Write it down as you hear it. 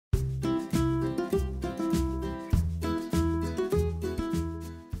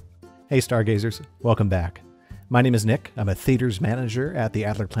Hey stargazers, welcome back. My name is Nick. I'm a theaters manager at the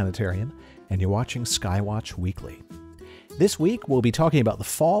Adler Planetarium, and you're watching Skywatch Weekly. This week we'll be talking about the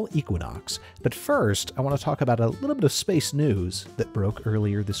fall equinox, but first I want to talk about a little bit of space news that broke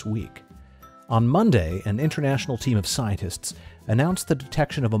earlier this week. On Monday, an international team of scientists announced the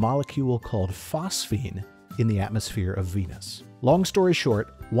detection of a molecule called phosphine in the atmosphere of Venus. Long story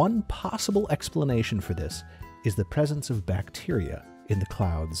short, one possible explanation for this is the presence of bacteria in the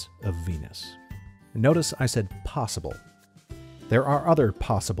clouds of Venus. Notice I said possible. There are other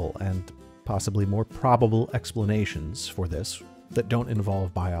possible and possibly more probable explanations for this that don't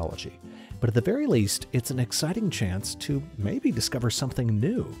involve biology. But at the very least, it's an exciting chance to maybe discover something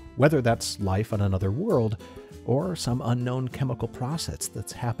new, whether that's life on another world or some unknown chemical process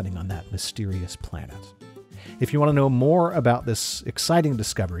that's happening on that mysterious planet. If you want to know more about this exciting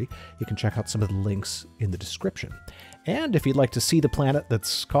discovery, you can check out some of the links in the description. And if you'd like to see the planet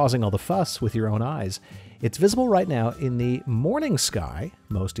that's causing all the fuss with your own eyes, it's visible right now in the morning sky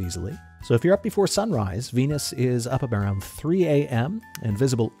most easily. So if you're up before sunrise, Venus is up around 3 a.m. and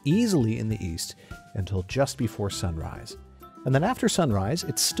visible easily in the east until just before sunrise. And then after sunrise,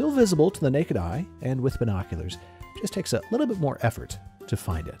 it's still visible to the naked eye and with binoculars. It just takes a little bit more effort to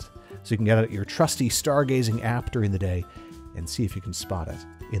find it. So you can get out your trusty stargazing app during the day and see if you can spot it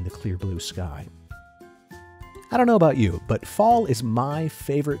in the clear blue sky. I don't know about you, but fall is my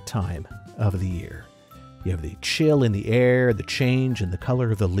favorite time of the year. You have the chill in the air, the change in the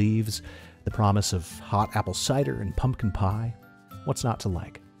color of the leaves, the promise of hot apple cider and pumpkin pie. What's not to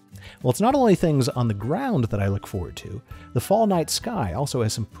like? Well, it's not only things on the ground that I look forward to. The fall night sky also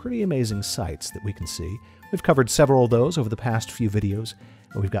has some pretty amazing sights that we can see. We've covered several of those over the past few videos,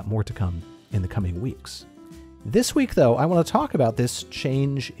 and we've got more to come in the coming weeks. This week, though, I want to talk about this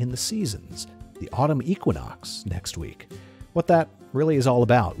change in the seasons, the autumn equinox next week, what that really is all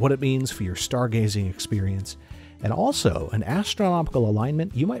about, what it means for your stargazing experience, and also an astronomical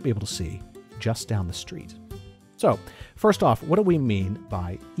alignment you might be able to see just down the street. So, first off, what do we mean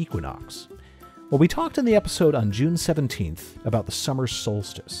by equinox? Well, we talked in the episode on June 17th about the summer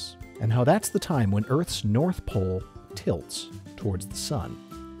solstice, and how that's the time when Earth's North Pole tilts towards the sun.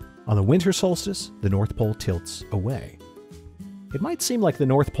 On the winter solstice, the North Pole tilts away. It might seem like the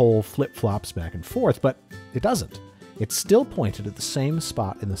North Pole flip-flops back and forth, but it doesn't. It's still pointed at the same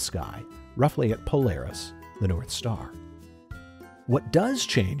spot in the sky, roughly at Polaris, the North Star. What does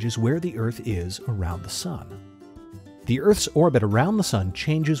change is where the Earth is around the sun. The Earth's orbit around the sun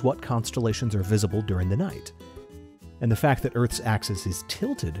changes what constellations are visible during the night. And the fact that Earth's axis is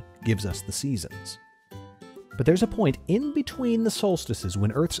tilted gives us the seasons. But there's a point in between the solstices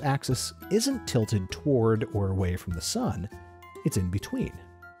when Earth's axis isn't tilted toward or away from the sun. It's in between.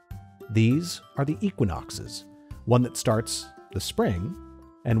 These are the equinoxes, one that starts the spring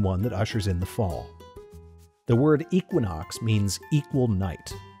and one that ushers in the fall. The word equinox means equal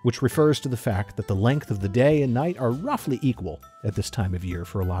night, which refers to the fact that the length of the day and night are roughly equal at this time of year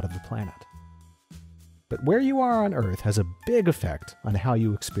for a lot of the planet. But where you are on Earth has a big effect on how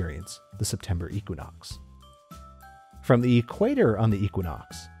you experience the September equinox. From the equator on the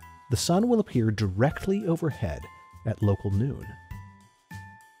equinox, the sun will appear directly overhead at local noon.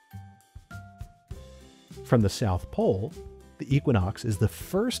 From the South Pole, the equinox is the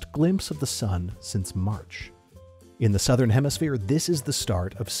first glimpse of the sun since March. In the Southern Hemisphere, this is the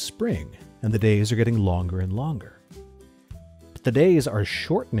start of spring, and the days are getting longer and longer. But the days are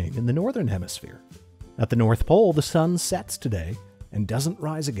shortening in the Northern Hemisphere. At the North Pole, the sun sets today and doesn't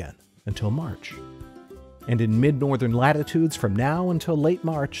rise again until March. And in mid-northern latitudes, from now until late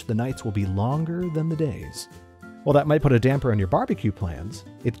March, the nights will be longer than the days. While that might put a damper on your barbecue plans,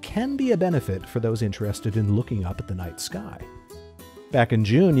 it can be a benefit for those interested in looking up at the night sky. Back in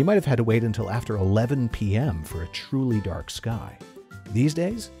June, you might have had to wait until after 11 p.m. for a truly dark sky. These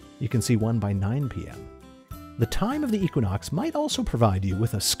days, you can see one by 9 p.m. The time of the equinox might also provide you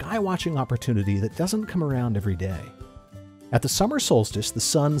with a sky-watching opportunity that doesn't come around every day. At the summer solstice, the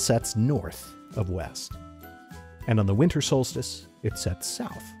sun sets north of west. And on the winter solstice, it sets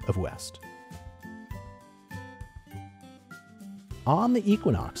south of west. On the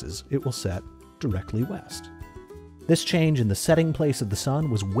equinoxes, it will set directly west. This change in the setting place of the sun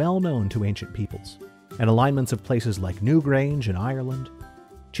was well known to ancient peoples, and alignments of places like Newgrange in Ireland,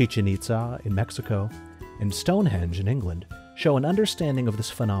 Chichen Itza in Mexico, and Stonehenge in England show an understanding of this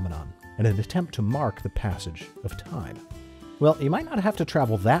phenomenon and an attempt to mark the passage of time. Well, you might not have to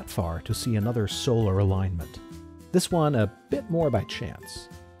travel that far to see another solar alignment. This one a bit more by chance.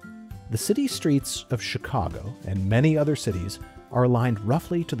 The city streets of Chicago and many other cities are aligned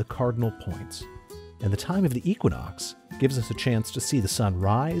roughly to the cardinal points. and the time of the equinox gives us a chance to see the sun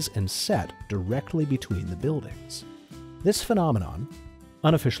rise and set directly between the buildings. This phenomenon,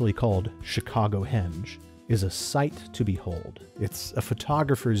 unofficially called Chicagohenge, is a sight to behold. It's a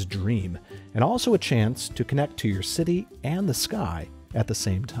photographer's dream, and also a chance to connect to your city and the sky at the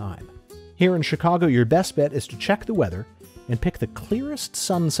same time. Here in Chicago, your best bet is to check the weather and pick the clearest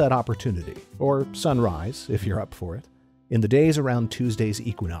sunset opportunity, or sunrise if you're up for it, in the days around Tuesday's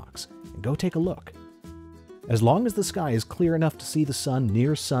equinox, and go take a look. As long as the sky is clear enough to see the sun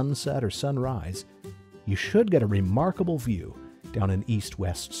near sunset or sunrise, you should get a remarkable view down an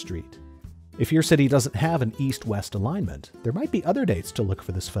east-west street. If your city doesn't have an east-west alignment, there might be other dates to look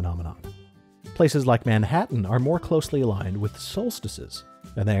for this phenomenon. Places like Manhattan are more closely aligned with solstices,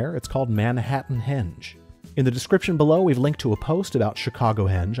 and there it's called Manhattanhenge. In the description below, we've linked to a post about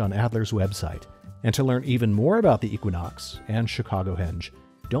Chicagohenge on Adler's website. And to learn even more about the equinox and Chicagohenge,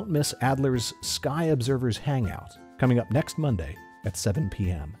 don't miss Adler's Sky Observers Hangout, coming up next Monday at 7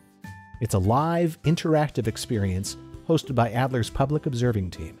 p.m. It's a live, interactive experience hosted by Adler's public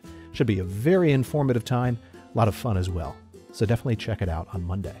observing team. Should be a very informative time, a lot of fun as well. So definitely check it out on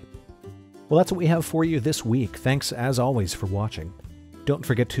Monday. Well, that's what we have for you this week. Thanks, as always, for watching. Don't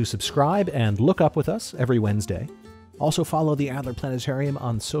forget to subscribe and look up with us every Wednesday. Also follow the Adler Planetarium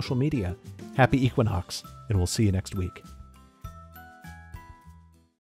on social media. Happy Equinox, and we'll see you next week.